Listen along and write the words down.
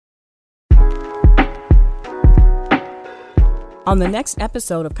On the next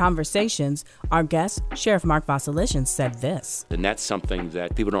episode of Conversations, our guest, Sheriff Mark Wasylyshyn, said this. And that's something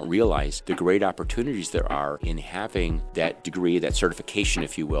that people don't realize, the great opportunities there are in having that degree, that certification,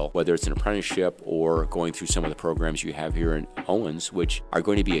 if you will, whether it's an apprenticeship or going through some of the programs you have here in Owens, which are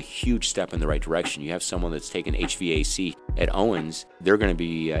going to be a huge step in the right direction. You have someone that's taken HVAC at Owens, they're going to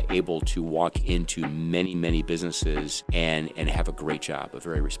be able to walk into many, many businesses and have a great job, a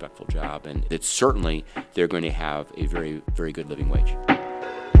very respectful job. And it's certainly they're going to have a very, very good living wage.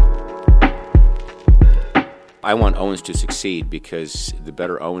 I want Owens to succeed because the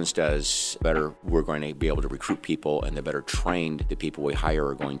better Owens does, the better we're going to be able to recruit people, and the better trained the people we hire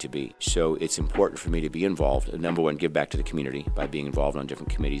are going to be. So it's important for me to be involved. Number one, give back to the community by being involved on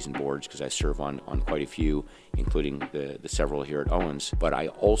different committees and boards, because I serve on quite a few, including the several here at Owens. But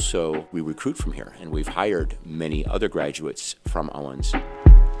we recruit from here, and we've hired many other graduates from Owens.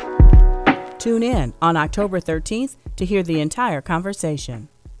 Tune in on October 13th to hear the entire conversation.